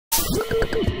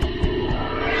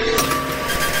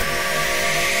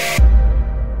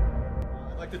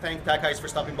thank Tech Guys for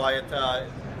stopping by at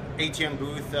ATN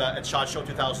booth at SHOT Show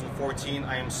 2014.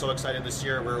 I am so excited this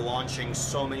year. We're launching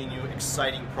so many new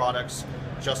exciting products,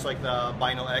 just like the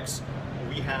Vinyl X.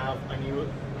 We have a new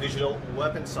digital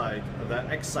weapon sight, the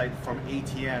X sight from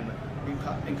ATN,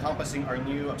 encompassing our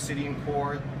new Obsidian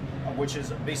core, which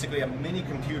is basically a mini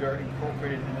computer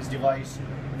incorporated in this device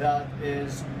that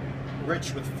is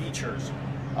rich with features.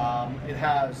 It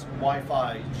has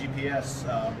Wi-Fi, GPS,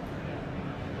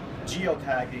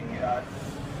 geotagging,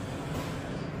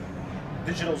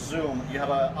 digital zoom. You have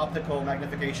an optical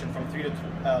magnification from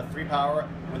 3 power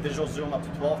with digital zoom up to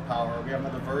 12 power. We have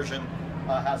another version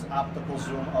has optical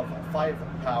zoom of 5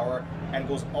 power and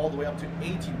goes all the way up to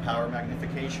 18 power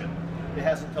magnification. It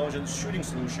has intelligent shooting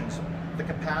solutions, the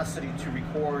capacity to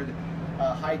record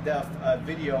high-def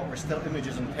video or still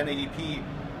images in 1080p,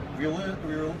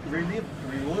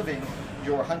 reliving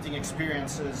your hunting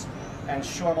experiences and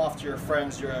show them off to your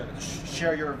friends,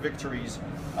 share your victories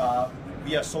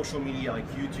via social media like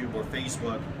YouTube or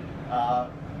Facebook.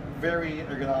 Very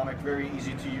ergonomic, very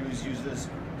easy to use, uses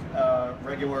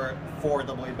regular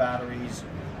 4AA batteries,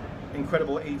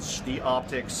 incredible HD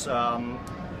optics.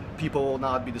 People will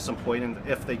not be disappointed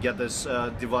if they get this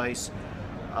device.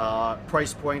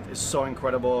 Price point is so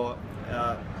incredible.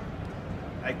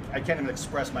 I can't even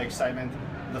express my excitement.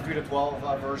 The 3 to 12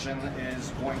 version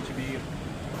is going to be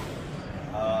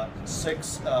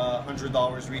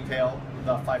 $600 retail.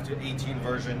 The 5 to 18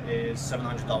 version is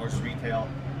 $700 retail.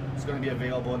 It's going to be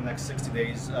available in the next 60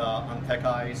 days on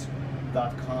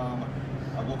techeyes.com.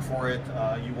 Look for it.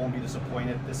 You won't be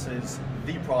disappointed. This is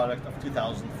the product of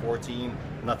 2014.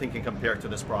 Nothing can compare to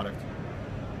this product.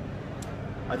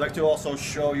 I'd like to also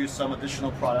show you some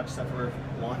additional products that we're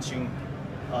launching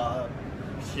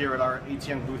here at our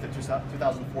ATN booth at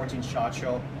 2014 SHOT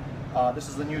Show. This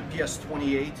is the new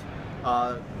PS28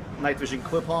 night vision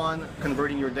clip-on,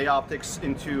 converting your day optics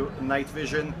into night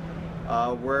vision.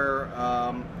 We're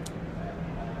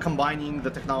combining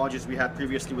the technologies we had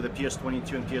previously with the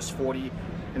PS22 and PS40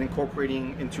 and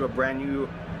incorporating into a brand new,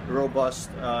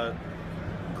 robust,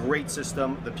 great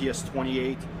system, the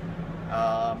PS28.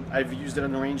 I've used it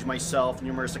in the range myself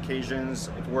numerous occasions.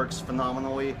 It works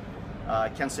phenomenally. I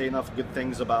can't say enough good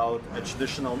things about a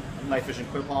traditional night vision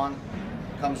clip-on.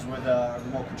 Comes with a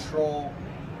remote control,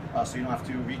 so you don't have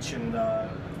to reach and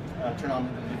turn on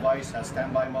the device. Has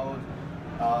standby mode,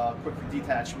 quick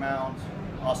detach mount,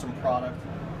 awesome product.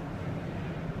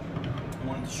 I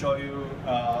wanted to show you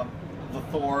the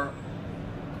ThOR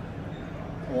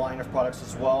line of products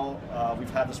as well.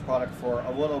 We've had this product for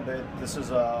a little bit. This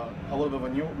is a little bit of a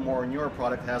newer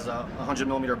product. It has a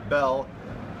 100mm bell,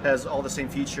 has all the same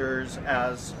features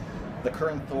as the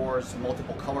current ThORs,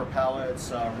 multiple color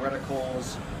palettes,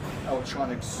 reticles,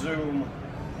 electronic zoom,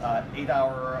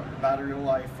 8-hour battery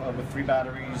life with 3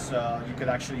 batteries. You could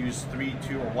actually use 3,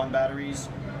 2, or 1 batteries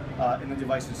in the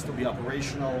device and still be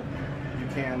operational. You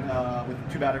can, with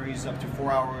 2 batteries, up to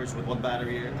 4 hours, with 1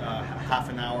 battery, half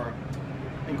an hour.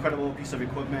 Incredible piece of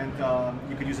equipment.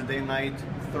 You could use it day and night,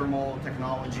 thermal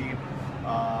technology.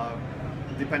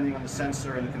 Depending on the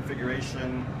sensor and the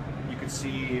configuration, you could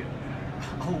see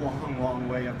a long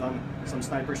way. I've done some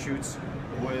sniper shoots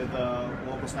with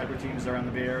local sniper teams around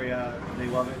the Bay Area. They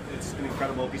love it. It's an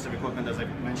incredible piece of equipment, as I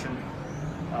mentioned.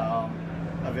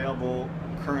 Available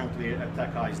currently at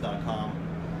techeyes.com.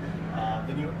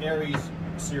 The new Aries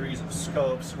series of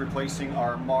scopes, replacing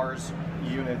our Mars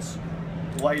units.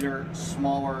 Lighter,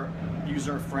 smaller,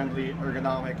 user-friendly,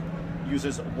 ergonomic,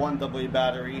 uses 1 AA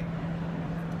battery,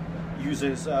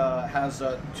 uses has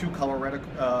dual color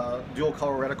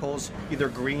reticles, either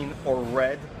green or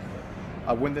red,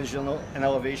 wind vision and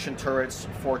elevation turrets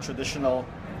for traditional,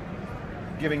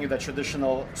 giving you that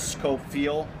traditional scope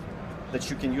feel that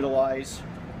you can utilize,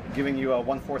 giving you a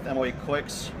 1/4 MOA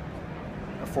clicks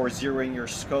for zeroing your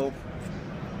scope.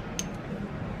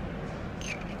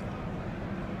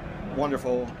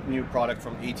 Wonderful new product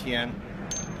from ATN.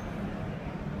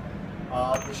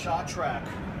 The Shot Track.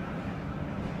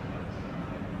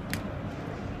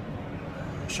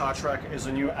 Shot Track is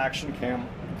a new action cam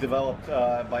developed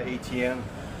by ATN.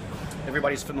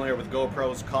 Everybody's familiar with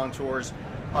GoPros, Contours,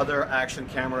 other action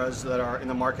cameras that are in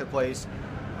the marketplace,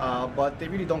 but they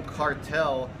really don't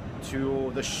cartel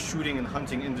to the shooting and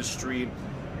hunting industry.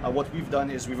 What we've done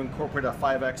is we've incorporated a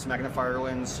 5x magnifier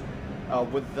lens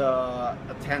with a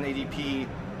 1080p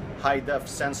high-def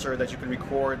sensor that you can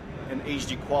record in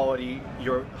HD quality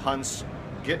your hunts,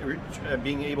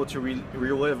 being able to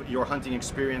relive your hunting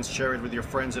experience, share it with your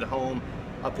friends at home,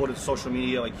 upload it to social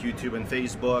media like YouTube and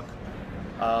Facebook.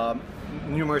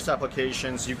 Numerous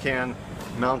applications. You can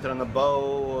mount it on a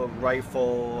bow,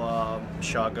 rifle,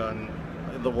 shotgun,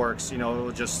 the works. You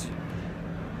know, just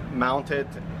mount it,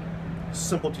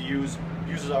 simple to use.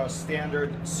 Uses our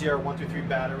standard CR123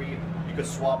 battery. You could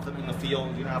swap them in the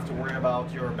field. You don't have to worry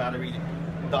about your battery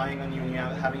dying on you and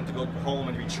having to go home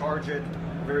and recharge it.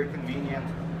 Very convenient.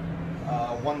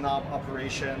 One knob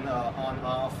operation, on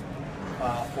off.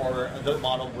 For the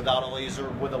model without a laser.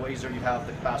 With a laser, you have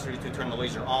the capacity to turn the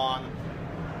laser on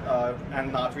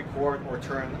and not record, or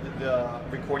turn the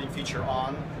recording feature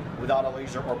on without a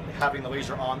laser, or having the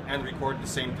laser on and record at the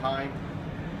same time.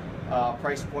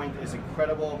 Price point is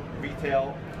incredible.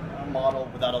 Retail model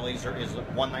without a laser is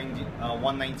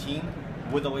 $119.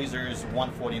 With a laser is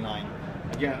 $149.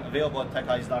 Again, available at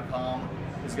TechEyes.com.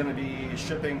 It's going to be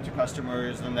shipping to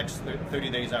customers in the next 30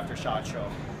 days after SHOT Show.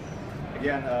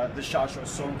 Again, this SHOT Show is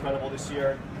so incredible this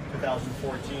year,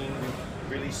 2014.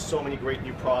 We've released so many great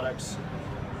new products,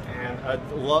 and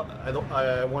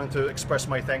I wanted to express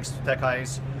my thanks to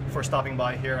TechEyes for stopping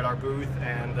by here at our booth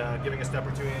and giving us the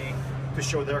opportunity to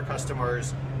show their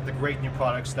customers the great new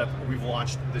products that we've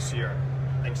launched this year.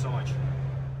 Thanks so much.